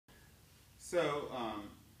So,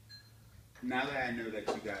 now that I know that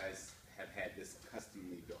you guys have had this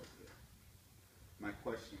customly built here, my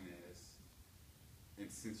question is,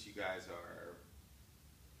 and since you guys are,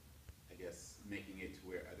 I guess, making it to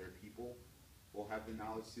where other people will have the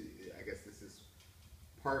knowledge to, I guess this is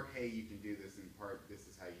part, hey, you can do this, and part, this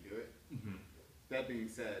is how you do it. Mm-hmm. That being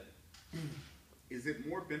said, is it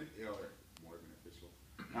more beneficial?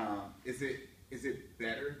 Is it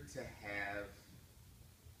better to have,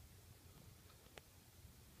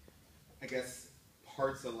 I guess,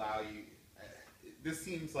 parts allow you? This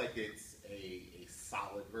seems like it's a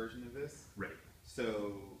solid version of this, Right.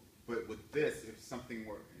 So, but with this, if something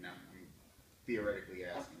were, and I'm theoretically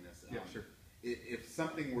asking this, Yeah, sure. If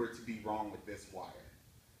something were to be wrong with this wire,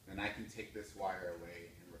 then I can take this wire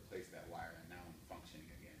away and replace that wire, and now I'm functioning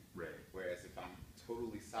again. Right. Whereas if I'm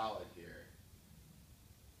totally solid here,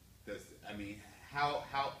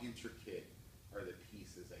 how intricate are the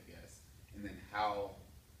pieces, I guess, and then how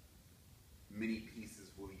many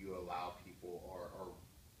pieces will you allow people, or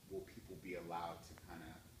will people be allowed to kind of,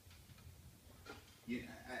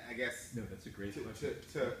 I guess, No, that's a great question.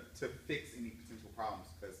 To fix any potential problems,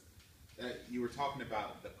 because you were talking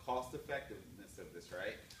about the cost effectiveness of this,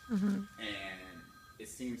 right? Mm-hmm. And it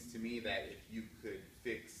seems to me that if you could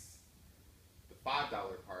fix the $5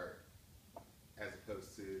 part as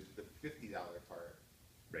opposed to the $50 part,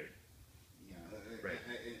 right? You know, right.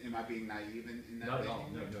 Am I being naive in that? Not at all.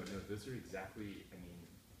 No. Those are exactly. I mean,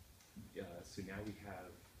 so now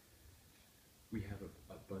we have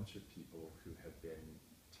a bunch of people who have been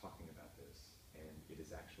talking about this, and it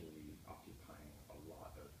is actually occupying a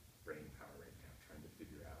lot of brain power right now, trying to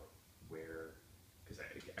figure out where, because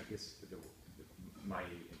I guess my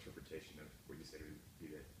interpretation of what you said would be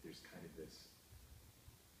that there's kind of this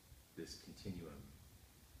continuum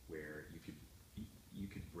where you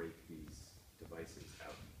could break these devices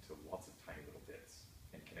out into lots of tiny little bits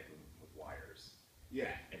and connect them with wires.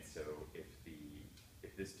 Yeah. And so if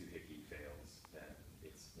this doohickey fails, then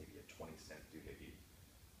it's maybe a 20-cent doohickey.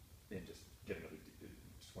 Then just get another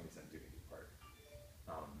 20-cent doohickey part.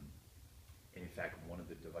 And in fact, one of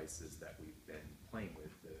the devices that we've been playing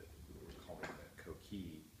with, we're calling the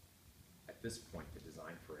Coquille, at this point, the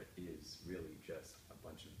design for it is really just a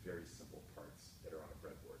bunch of very simple parts that are on a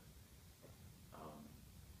breadboard.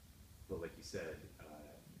 But like you said,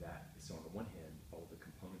 so on the one hand, all the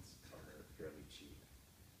components are fairly cheap.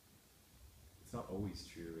 It's not always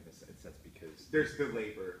true in a sense because there's the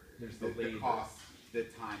labor, the cost, the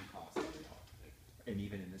time cost. And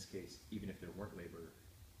even in this case, even if there weren't labor,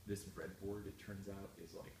 this breadboard, it turns out,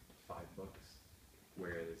 is like $5.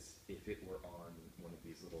 Whereas if it were on one of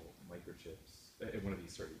these little microchips, one of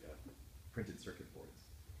these printed circuit boards,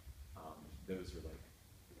 those are like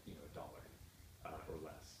 $1 or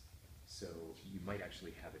less. So you might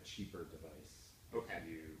actually have a cheaper device if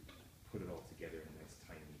you put it all together in a nice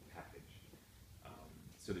tiny package.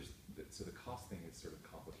 So the cost thing is sort of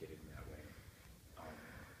complicated in that way.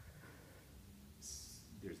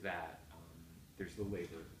 There's that. There's the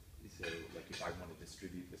labor. So like if I want to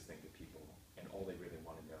distribute this thing to people, and all they really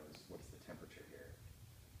want to know is what's the temperature here,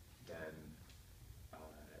 then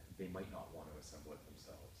they might not want to assemble it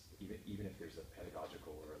themselves, even if there's a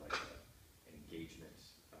pedagogical or like an engagement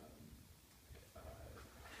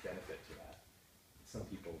benefit to that. Some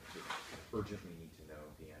people just urgently need to know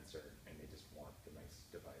the answer, and they just want the nice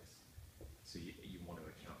device. So you want to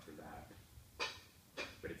account for that,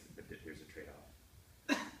 but there's a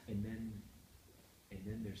trade-off. And then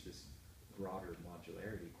there's this broader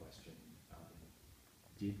modularity question.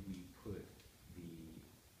 Did we put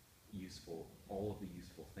all of the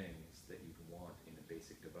useful things that you'd want in a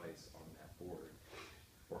basic device on that board,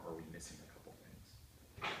 or are we missing a couple things?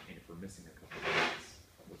 And if we're missing a couple things,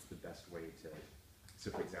 what's the best way to? So,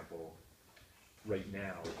 for example, right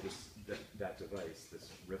now, that device, this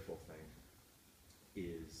riffle thing,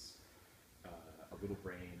 is a little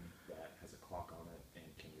brain that has a clock on it and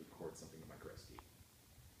can record something in micro SD.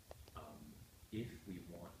 If we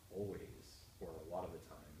want always, or a lot of the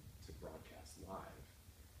time, to broadcast live,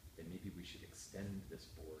 then maybe we should extend this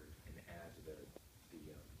board and add the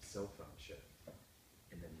cell phone chip,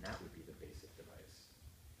 and then that would be the basic device.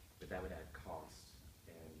 But that would add cost,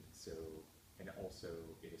 and also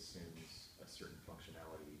it assumes a certain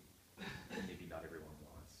functionality that maybe not everyone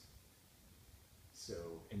wants.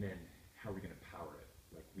 So, and then how are we going to power it?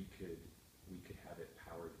 Like we could have it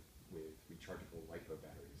powered with rechargeable LiPo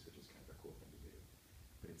batteries, which is kind of a cool thing to do.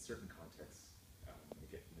 But in certain contexts,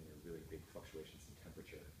 when there are really big fluctuations in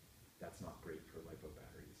temperature, that's not great for LiPo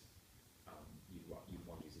batteries. You'd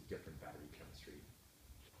want to use a different battery chemistry.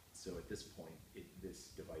 So at this point,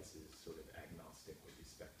 this device is sort of agnostic with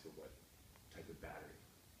respect to what battery.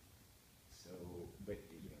 So, but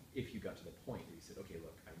if you got to the point where you said, okay,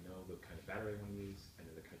 look, I know the kind of battery I want to use, I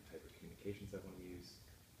know the kind of type of communications I want to use,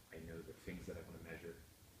 I know the things that I want to measure,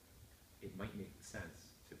 it might make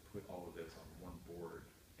sense to put all of those on one board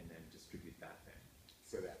and then distribute that thing.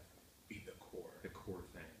 So that be the core. The core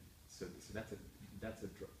thing. So that's a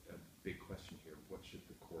big question here. What should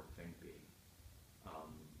the core thing be?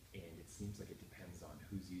 And it seems like it depends on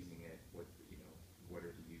who's using it. What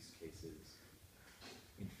are the use cases?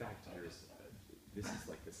 In fact, this is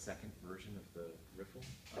like the second version of the riffle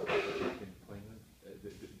that I've been playing with.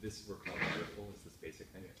 This we're calling riffle is this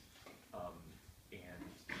basic thing. And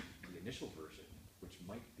the initial version, which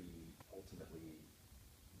might be ultimately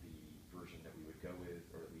the version that we would go with,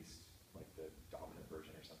 or at least like the dominant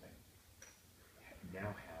version or something,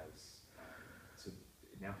 now has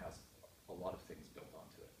a lot of things built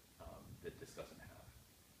onto it that this doesn't have,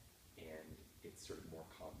 and it's sort of more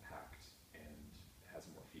compact and has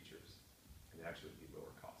more features, and it actually would be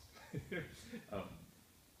lower cost.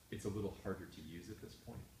 It's a little harder to use at this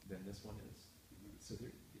point than this one is. So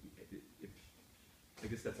I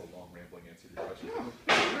guess that's a long rambling answer to your question. No,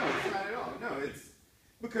 it's not at all. No, it's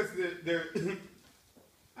because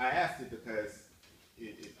I asked it because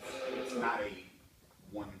it's not a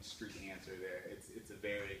one street answer there. It's a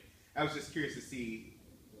very. I was just curious to see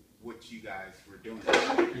what you guys were doing.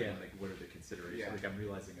 Yeah, and like what are the considerations? Yeah. Like I'm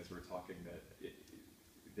realizing as we're talking that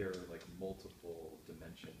there are like multiple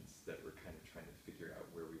dimensions that we're kind of trying to figure out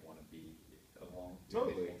where we want to be along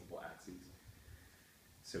multiple axes.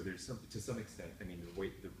 So there's to some extent, I mean,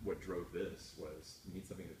 what drove this was you need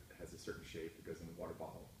something that has a certain shape that goes in the water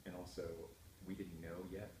bottle, and also we didn't know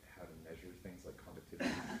yet how to measure things like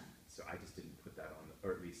conductivity, so I just didn't put that on,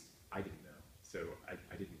 or at least I didn't know, so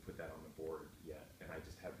I didn't put that on the board yet, and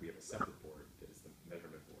we have a separate board that is the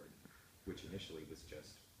measurement board, which initially was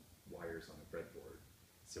just wires on a breadboard.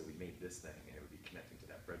 So we made this thing, and it would be connecting to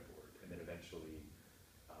that breadboard, and then eventually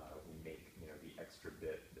we make the extra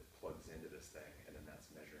bit that plugs into this thing, and then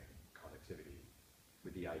that's measuring conductivity,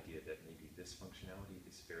 with the idea that maybe this functionality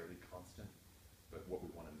is fairly constant, but what we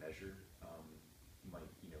want to measure might,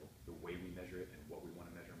 the way we measure it and what we want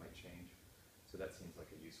to measure might change. So that seems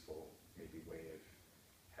like a useful maybe way of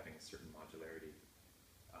having a certain modularity.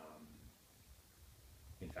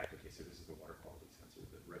 In fact, okay, so this is the water quality sensor,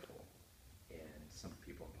 the riffle, and some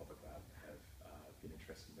people in public lab have been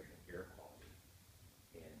interested in measuring air quality,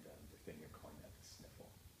 and the thing you're calling that the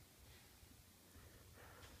sniffle,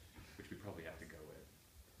 which we probably have to go with,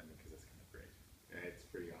 because that's kind of great. It's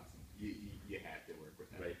pretty awesome. You have to work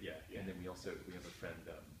with that. Right, yeah. And then we have a friend,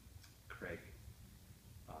 Craig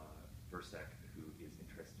Versek, who is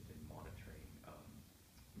interested in monitoring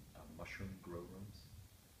mushroom grow rooms,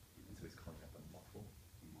 and so he's calling that the muffle.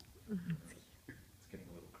 It's getting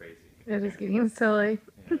a little crazy. It is getting silly.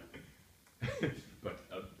 Yeah. but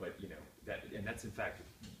that's in fact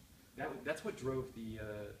that's what drove the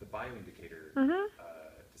bioindicator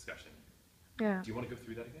discussion. Yeah. Do you want to go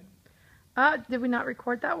through that again? Did we not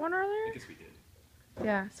record that one earlier? I guess we did.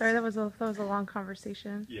 Yeah. Sorry, that was a long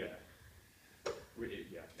conversation. Yeah.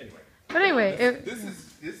 Yeah. Anyway. But anyway,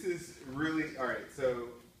 this is really all right. So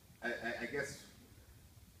I guess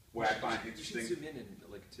what I find interesting. You should zoom in and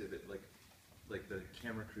to the like the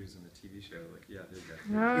camera crews on the TV show. Like, yeah, there you go.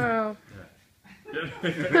 Oh.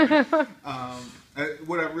 Yeah.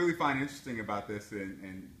 What I really find interesting about this,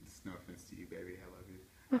 and it's no offense to you, baby, I love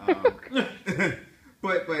you.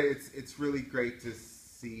 But it's really great to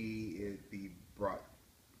see it be brought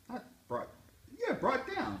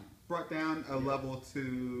down a level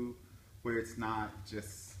to where it's not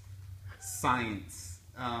just science,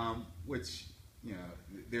 which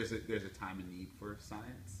there's a time and need for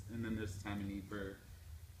science, and then there's a time and need for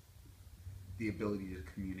the ability to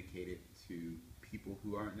communicate it to people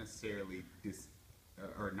who aren't necessarily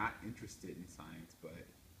are not interested in science, but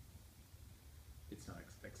it's not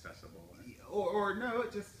accessible. Or no,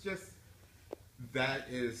 just that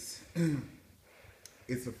is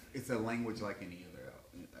it's a language like any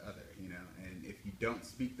other, and if you don't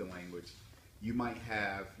speak the language, you might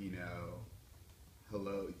have,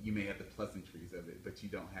 hello, you may have the pleasantries of it, but you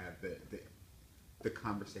don't have the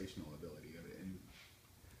conversational ability of it, and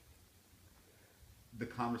the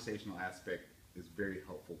conversational aspect is very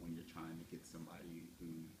helpful when you're trying to get somebody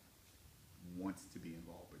who wants to be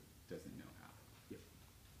involved but doesn't know how. Yep.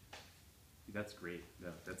 That's great.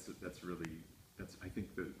 That's really I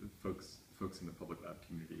think the folks in the public lab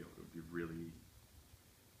community would be really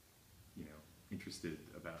interested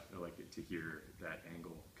about to hear that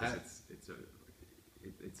angle, because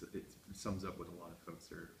it sums up what a lot of folks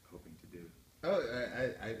are hoping to do. Oh,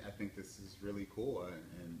 I think this is really cool,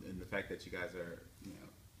 and the fact that you guys are, you know,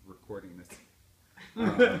 recording this.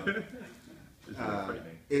 It's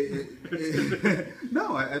really frightening.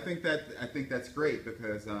 No, I think that's great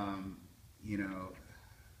because you know,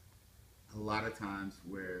 a lot of times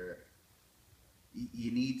where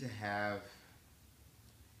you need to have.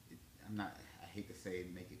 I hate to say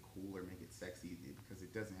make it cool or make it sexy because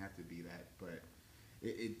it doesn't have to be that, but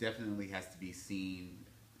it definitely has to be seen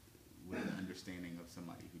with the understanding of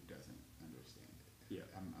somebody who doesn't understand it. Yeah.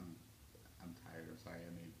 I'm tired. I'm sorry.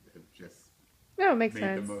 I may have just No, it makes made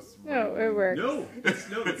sense. the most No, it works. No,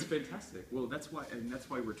 it's fantastic. Well, that's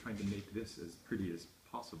why we're trying to make this as pretty as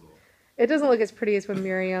possible. It doesn't look as pretty as when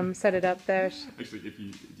Miriam set it up there. Actually, if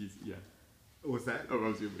you yeah. What's that?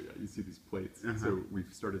 Oh, you see these plates. Uh-huh. So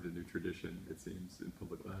we've started a new tradition, it seems, in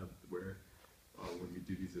Public Lab, where when we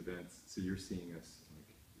do these events, so you're seeing us,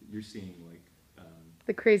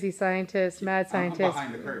 The crazy scientist, mad I'm scientist.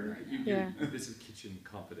 behind the curtain. Right? Yeah. This is kitchen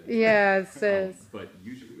confidence. Yeah, it says. But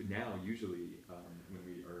usually, when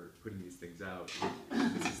we are putting these things out,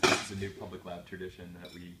 this is a new Public Lab tradition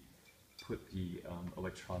that we put the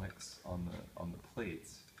electronics on the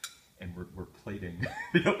plates, and we're plating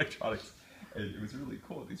the electronics. And it was really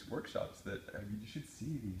cool, these workshops that, I mean, you should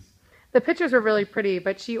see these. The pictures were really pretty,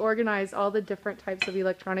 but she organized all the different types of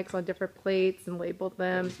electronics on different plates and labeled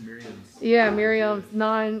them. That was Miriam's. Yeah, Miriam's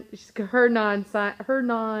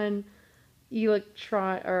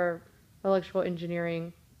her electrical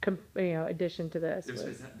engineering, addition to this. It was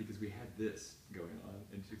was- fantastic because we had this going on,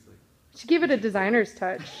 and she's like, She gave it a designer's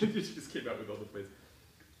touch. she just came out with all the plates.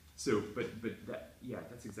 So, but that, yeah,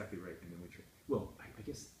 that's exactly right. And then I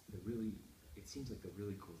guess it seems like the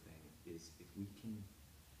really cool thing is if we can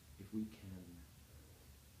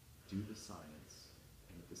do the science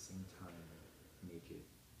and at the same time make it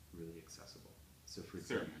really accessible. So for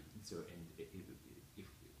example,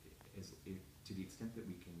 if to the extent that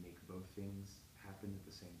we can make both things happen at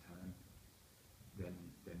the same time, then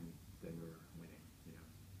we're winning, you know.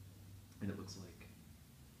 And it looks like,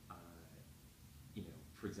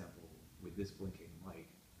 for example, with this blinking light,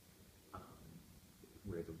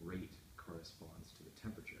 where the rate corresponds to the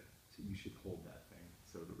temperature. So you should hold that thing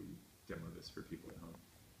so that we demo this for people at home.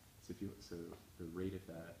 So the rate of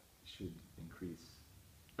that should increase.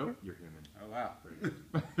 Oh, you're human. Oh wow!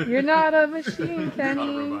 You're not a machine, You're not a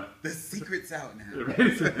Kenny. robot. The secret's out now.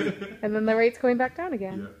 And then the rate's going back down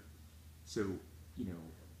again. Yeah. So,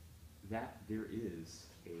 that there is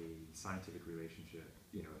a scientific relationship,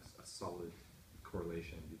 a solid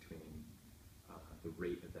correlation between the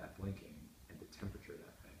rate of that blinking and the temperature of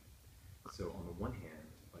that thing. So on the one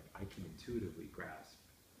hand, like I can intuitively grasp,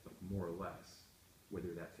 like more or less,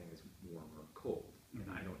 whether that thing is warm or cold, and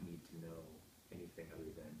I don't need to know anything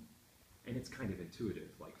other than, and it's kind of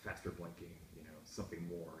intuitive, like faster blinking, something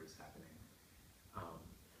more is happening.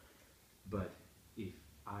 But if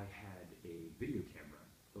I had a video camera,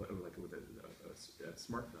 like with a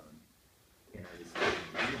smartphone, and I was taking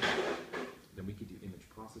video, then we could do image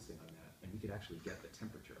processing on that, and we could actually get the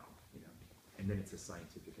temperature off, and then it's a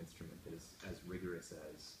scientific instrument that is as rigorous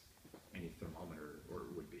as any thermometer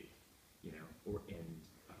would be,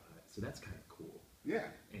 so that's kind of cool. Yeah.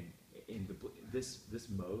 And in this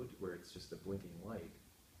mode where it's just a blinking light,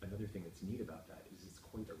 another thing that's neat about that is it's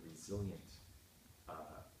quite a resilient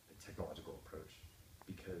technological approach,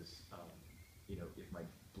 because if my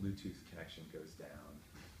Bluetooth connection goes down,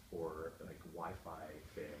 or like Wi-Fi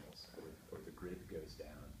fails, or the grid goes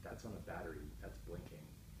down, that's on a battery that's blinking,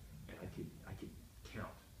 and I could count,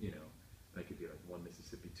 and I could be like 1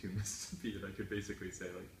 Mississippi, 2 Mississippi, and I could basically say,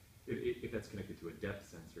 like, if that's connected to a depth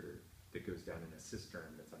sensor that goes down in a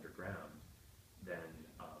cistern that's underground, then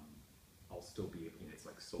I'll still be, it's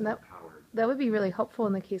like solar powered. That would be really helpful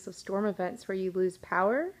in the case of storm events where you lose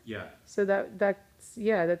power. Yeah. So that's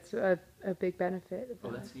a big benefit.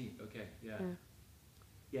 Oh, that's neat. Okay. Yeah.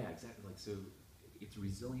 Yeah, exactly. Like, so it's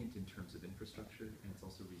resilient in terms of infrastructure, and it's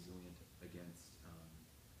also resilient against,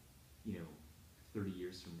 30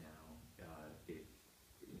 years from now,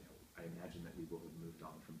 I imagine that we will have moved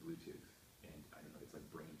on from Bluetooth, and I don't know, it's like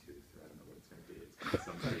brain tooth, or I don't know what it's going to be. It's going to be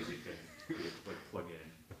some crazy thing we like plug in.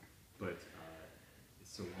 But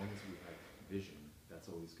so long as we have vision, that's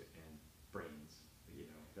always good, and brains,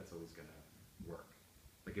 that's always going to work.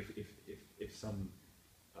 Like if some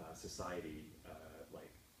society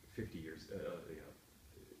like 50 years,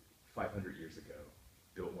 500 years ago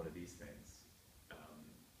built one of these things,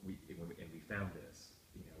 and we found this,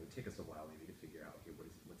 it would take us a while maybe to figure out, okay,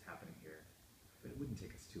 what's happening here, but it wouldn't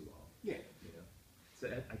take us too long. Yeah. So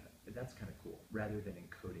that's kind of cool, rather than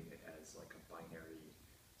encoding it as like a binary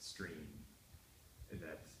stream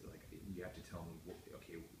that's like, you have to tell me,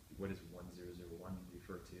 okay, what does 1001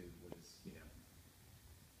 refer to? What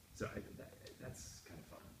So that's kind of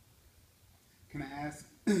fun. Can I ask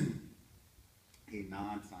a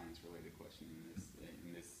non-science related question in this?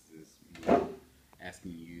 And this is more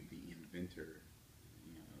asking you, the inventor.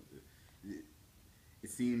 You know,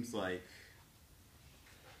 it seems like,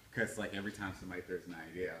 because like every time somebody throws an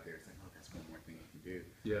idea out there, it's like, oh, that's one more thing you can do.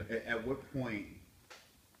 Yeah. At what point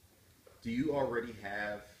do you already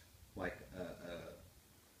have like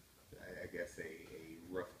I guess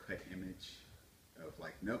a rough cut image of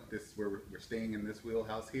like, nope, this is where we're staying in this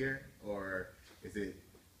wheelhouse here, or is it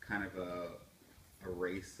kind of a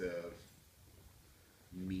race of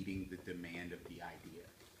meeting the demand of the idea?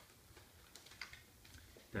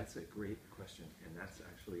 That's a great question, and that's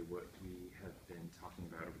actually what we have been talking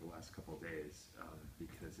about over the last couple of days,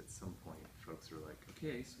 because at some point folks are like,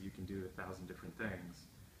 okay, so you can do 1,000 different things,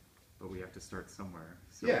 but we have to start somewhere.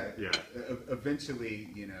 So, yeah. Eventually,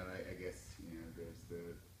 you know, I guess, you know,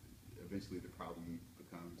 eventually the problem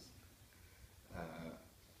becomes,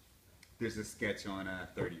 there's a sketch on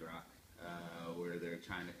 30 Rock where they're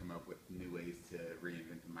trying to come up with new ways to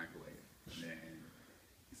reinvent the microwave. And then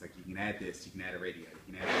it's like, you can add this, you can add a radio,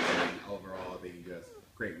 you can add this, and overall they just,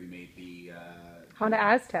 great, we made the Honda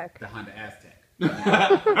Aztec. The Honda Aztec.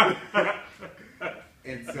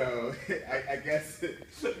 And so I guess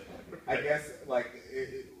like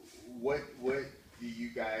what do you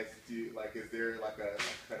guys do? Like, is there like a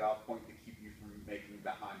cutoff point to keep you from making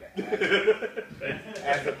the Honda Aztec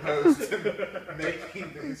as opposed to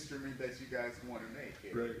making the instrument that you guys want to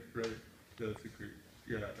make? Right. That's a great.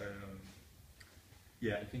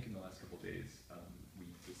 Yeah, I think in the last couple of days we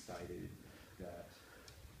decided that.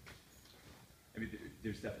 I mean,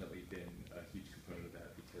 there's definitely been a huge component of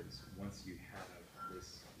that, because once you have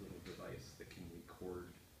this little device that can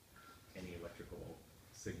record any electrical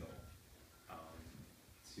signal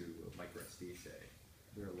to a micro SD, say,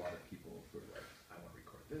 there are a lot of people who are like, I want to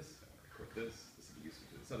record this, I want to record this will be useful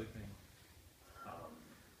to this other thing.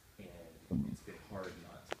 And it's been hard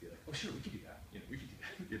not to be like, oh sure, we could do that, we could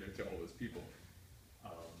do that, to all those people.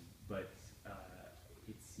 But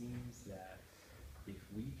it seems that if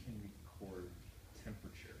we can record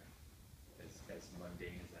temperature, as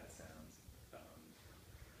mundane as that sounds,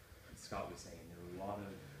 Scott was saying there are a lot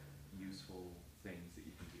of useful things that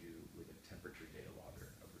you can do with a temperature data logger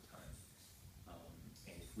over time.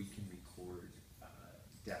 And if we can record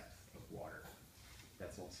depth of water,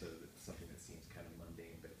 that's also something that seems kind of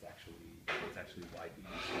mundane, but it's actually widely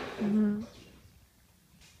used for questions.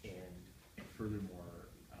 And furthermore,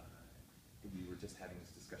 we were just having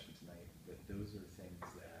this discussion tonight that those are things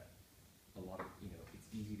that a lot of, it's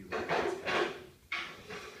easy to recognize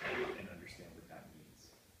and understand what that means.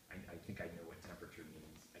 I think I know what temperature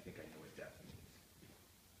means. I think I know what depth means.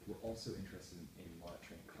 We're also interested in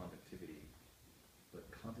monitoring conductivity, but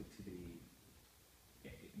conductivity,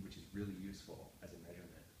 which is really useful as a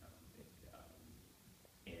measurement,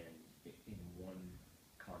 and in one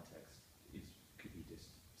context could be just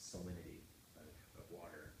salinity of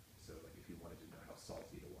water. So like if you wanted to know how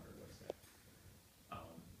salty the water was, it's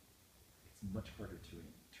much harder to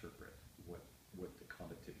interpret what the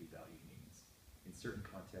conductivity value means. In certain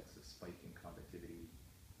contexts, a spike in conductivity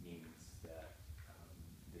means that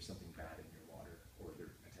there's something bad in your water, or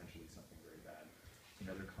there's potentially something very bad. In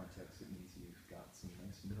other contexts, it means you've got some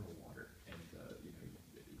nice mineral water, and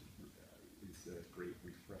it's a great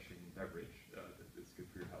refreshing beverage that's good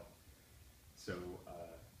for your health. So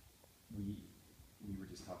we were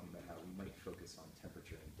just talking about how we might focus on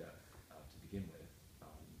temperature and depth to begin with,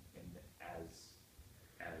 and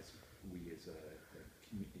as we as a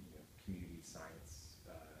community science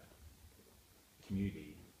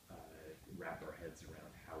community wrap our heads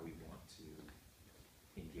around how we want to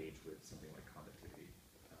engage with something like conductivity.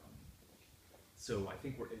 So I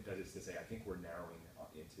think that is to say, I think we're narrowing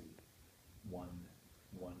into one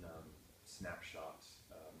snapshot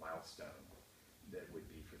milestone that would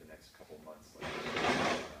be for the next couple months, like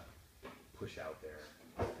push out there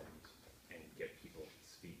and get people's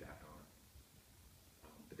feedback on.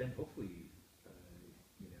 But then hopefully,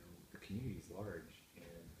 the community is large,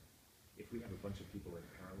 and if we have a bunch of people in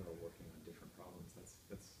parallel working on different problems,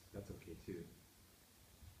 that's okay too.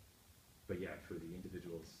 But yeah, for the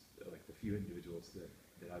individuals, like the few individuals that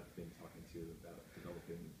I've been talking to about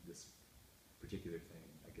developing this particular thing,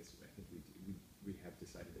 I think we have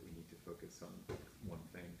decided that we need to focus on one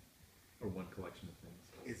thing, or one collection of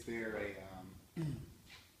things. Is there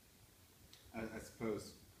I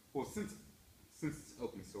suppose, well, since it's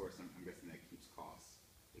open source, I'm guessing that keeps costs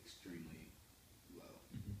extremely low.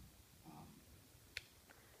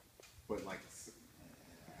 But like,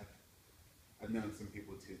 I've known some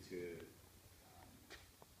people to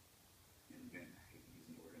invent, I hate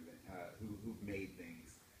using the word invent,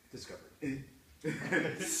 Discovered.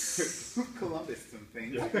 Columbus some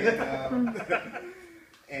things.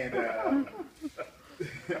 And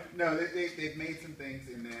no, they've made some things,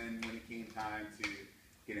 and then when it came time to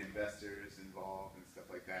get investors involved and stuff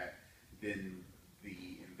like that, then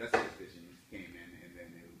the investors' vision came in, and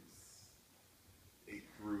then it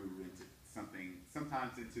grew into something,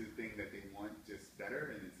 sometimes into the thing that they want just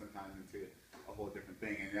better, and then sometimes into a whole different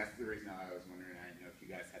thing. And that's the reason I was wondering, I didn't know if you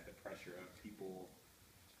guys had the pressure of people,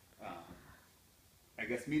 I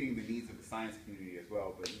guess, meeting the needs of the science community as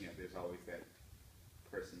well, but there's always that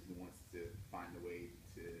person who wants to find a way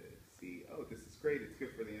to see, oh, this is great, it's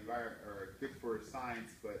good for the environment, or good for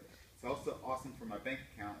science, but it's also awesome for my bank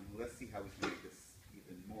account, and let's see how we can make this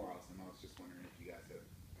even more awesome. I was just wondering if you guys have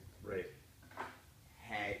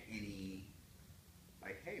had any,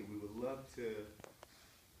 like, hey, we would love to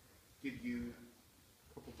give you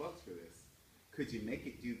a couple bucks for this. Could you make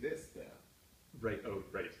it do this, though? Right, oh,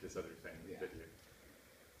 right, this other thing.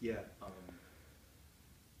 Yeah.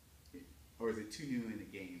 Or is it too new in the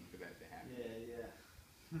game for that to happen?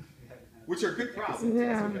 Yeah. Which are good problems.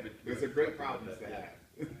 Yeah. Those are great problems to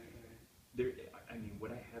have. There, I mean,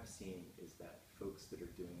 what I have seen is that folks that are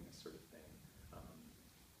doing this sort of thing,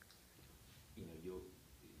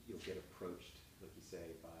 you'll get approached, like you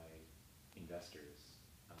say, by investors,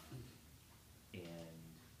 and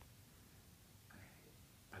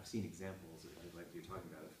I've seen examples, like you're talking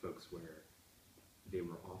about, of folks where they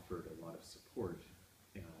were offered a lot of support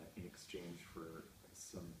in exchange for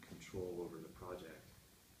some control over the project,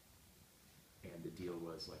 and the deal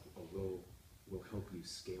was like, oh, we'll help you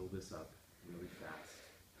scale this up really fast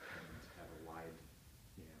and have a wide,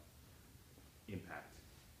 impact,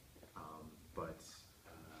 but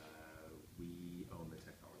we own the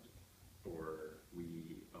technology, or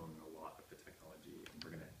we own a lot of the technology, and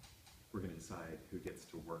we're gonna decide who gets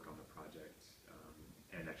to work on the project,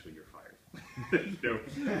 and actually you're fired. And,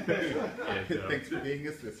 thanks for being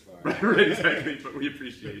us this far. Right, exactly. But we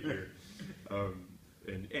appreciate your,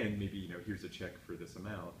 and maybe here's a check for this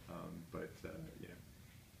amount.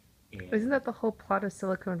 And Isn't that the whole plot of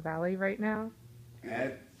Silicon Valley right now?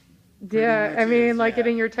 Pretty Yeah, much I mean, is, like yeah.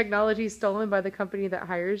 getting your technology stolen by the company that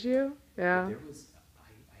hires you. Yeah. There was, I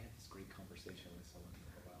had this great conversation with someone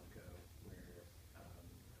a while ago where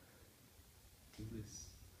he was,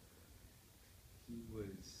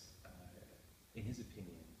 in his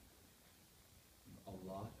opinion, a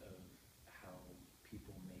lot of how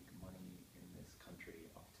people make money in this country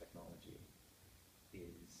off technology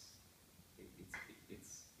is,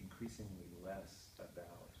 it's increasingly less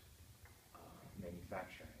about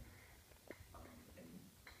manufacturing,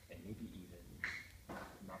 and maybe even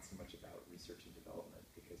not so much about research and development,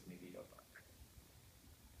 because maybe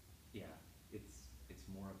it's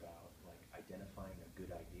more about like identifying a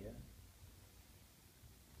good idea,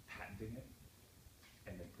 patenting it,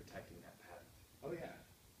 and then protecting that patent. Oh yeah.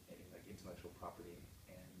 And like intellectual property,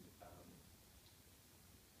 and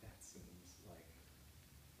that seems like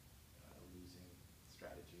a losing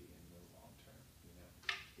strategy in the long term.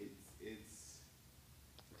 It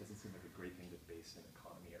doesn't seem like a great thing to base an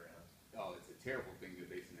economy around. Oh, it's a terrible thing to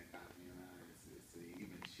base an economy around. It's an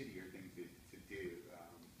even shittier thing to do,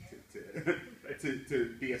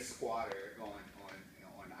 to be a squatter on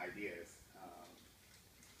ideas.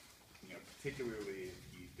 Particularly if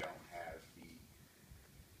you don't have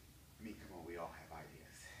come on, we all have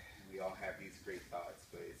ideas. We all have these great thoughts,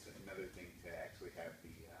 but it's another thing to actually have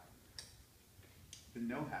the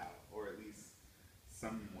know-how, or at least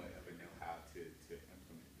somewhat of a know-how to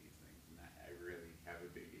implement these things. And I really have a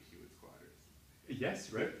big issue with squatters. Yes,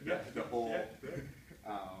 right. The whole, right.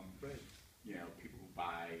 People who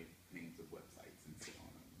buy names of websites and sit on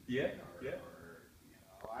them. Yeah,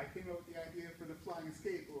 Or I came up with the idea for the flying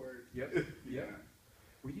skateboard. Yep. Yeah.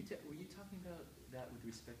 Were you talking about that with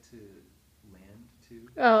respect to land too?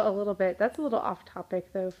 Oh, a little bit. That's a little off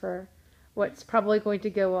topic though for what's probably going to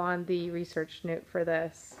go on the research note for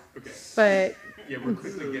this. Okay. But Yeah, we're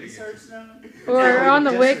quickly getting Research into now? or on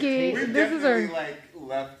the Dissertation. wiki. We've This is definitely our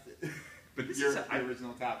left But this your is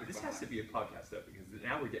original topic this behind. has to be a podcast though, because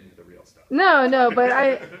now we're getting to the real stuff. no, but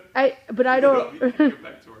I don't. We can go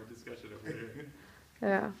back to our discussion over here.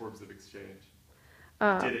 Yeah. Forms of exchange.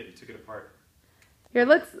 Um, Did it? You took it apart. Here,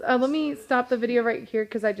 let me stop the video right here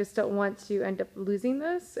because I just don't want to end up losing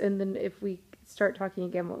this. And then if we start talking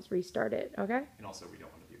again, we'll restart it. Okay? And also, we don't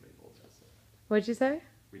want to be labeled as. What'd you say?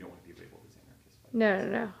 We don't want to be labeled as anarchists.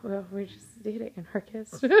 No. Well, we're just dating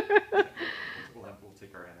anarchists. We'll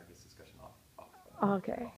take our anarchist discussion off. Okay.